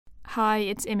Hi,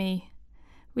 it's Imi.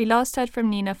 We last heard from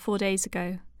Nina 4 days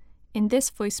ago. In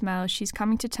this voicemail, she's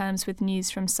coming to terms with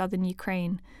news from southern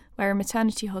Ukraine, where a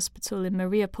maternity hospital in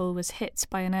Mariupol was hit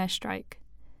by an airstrike.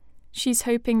 She's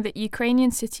hoping that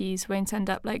Ukrainian cities won't end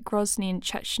up like Grozny in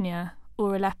Chechnya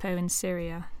or Aleppo in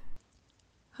Syria.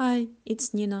 Hi,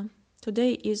 it's Nina.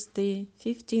 Today is the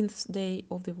 15th day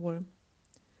of the war.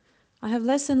 I have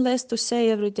less and less to say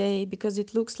every day because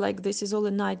it looks like this is all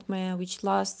a nightmare which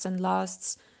lasts and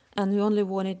lasts, and we only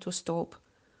want it to stop.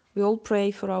 We all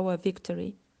pray for our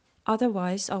victory.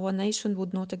 Otherwise, our nation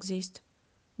would not exist.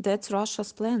 That's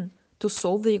Russia's plan, to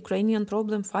solve the Ukrainian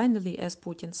problem finally, as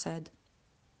Putin said.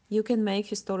 You can make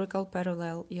historical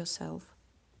parallel yourself.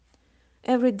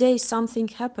 Every day something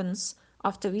happens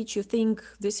after which you think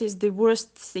this is the worst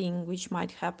thing which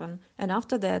might happen, and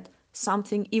after that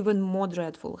something even more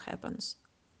dreadful happens.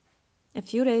 A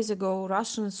few days ago,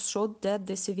 Russians shot dead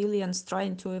the civilians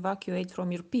trying to evacuate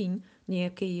from Irpin, near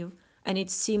Kyiv, and it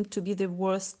seemed to be the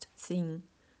worst thing.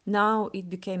 Now it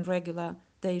became regular.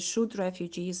 They shoot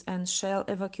refugees and shell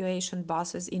evacuation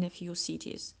buses in a few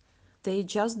cities. They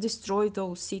just destroy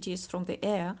those cities from the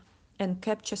air and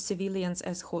capture civilians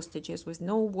as hostages with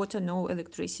no water, no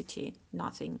electricity,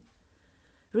 nothing.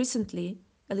 Recently,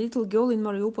 a little girl in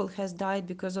Mariupol has died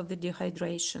because of the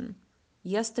dehydration.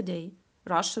 Yesterday,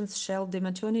 Russians shelled the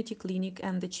maternity clinic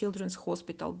and the children's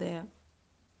hospital there.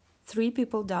 3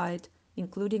 people died,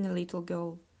 including a little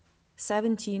girl.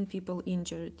 17 people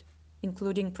injured,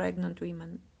 including pregnant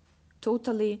women.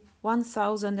 Totally,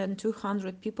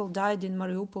 1,200 people died in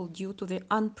Mariupol due to the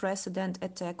unprecedented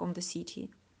attack on the city.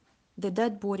 The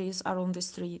dead bodies are on the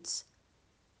streets.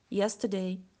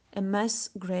 Yesterday, a mass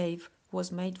grave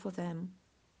was made for them.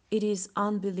 It is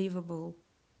unbelievable.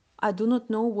 I do not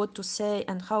know what to say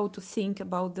and how to think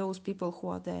about those people who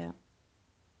are there.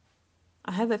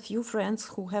 I have a few friends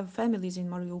who have families in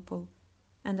Mariupol,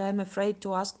 and I am afraid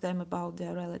to ask them about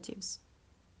their relatives.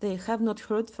 They have not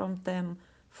heard from them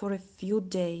for a few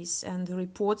days, and the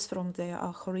reports from there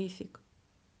are horrific.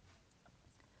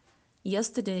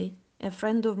 Yesterday, a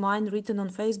friend of mine written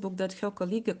on Facebook that her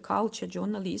colleague, a culture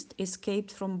journalist,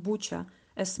 escaped from Bucha,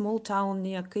 a small town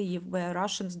near Kyiv where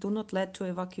Russians do not let to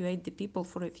evacuate the people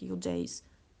for a few days.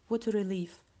 What a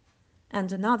relief. And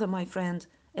another, my friend,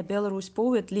 a Belarus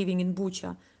poet living in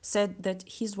Bucha, said that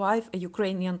his wife, a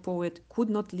Ukrainian poet, could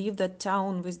not leave that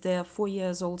town with their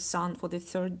 4-year-old son for the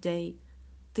 3rd day.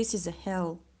 This is a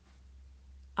hell.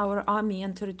 Our army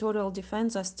and territorial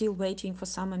defense are still waiting for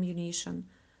some ammunition.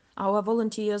 Our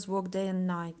volunteers work day and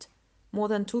night. More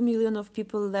than 2 million of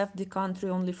people left the country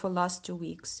only for last 2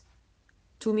 weeks.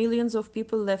 2 millions of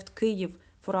people left Kyiv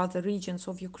for other regions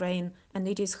of Ukraine, and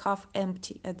it is half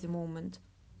empty at the moment.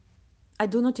 I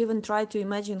do not even try to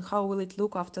imagine how will it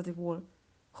look after the war.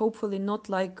 Hopefully not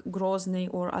like Grozny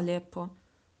or Aleppo,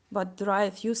 but there are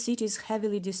a few cities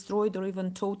heavily destroyed or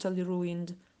even totally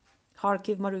ruined.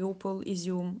 Kharkiv, Mariupol,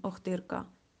 Izium, Ochtyrka.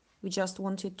 We just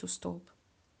want it to stop.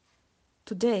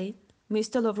 Today,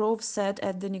 Mr. Lavrov said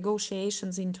at the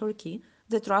negotiations in Turkey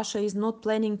that Russia is not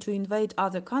planning to invade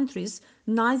other countries,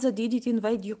 neither did it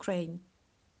invade Ukraine.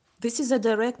 This is a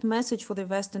direct message for the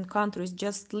Western countries.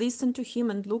 Just listen to him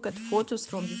and look at photos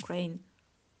from Ukraine.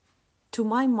 To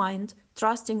my mind,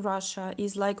 trusting Russia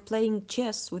is like playing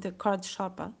chess with a card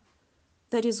sharper.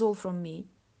 That is all from me.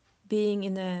 Being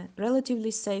in a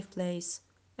relatively safe place,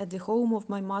 at the home of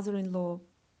my mother-in-law,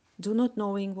 do not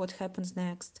knowing what happens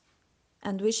next,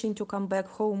 and wishing to come back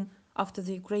home after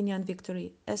the Ukrainian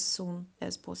victory as soon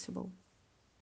as possible.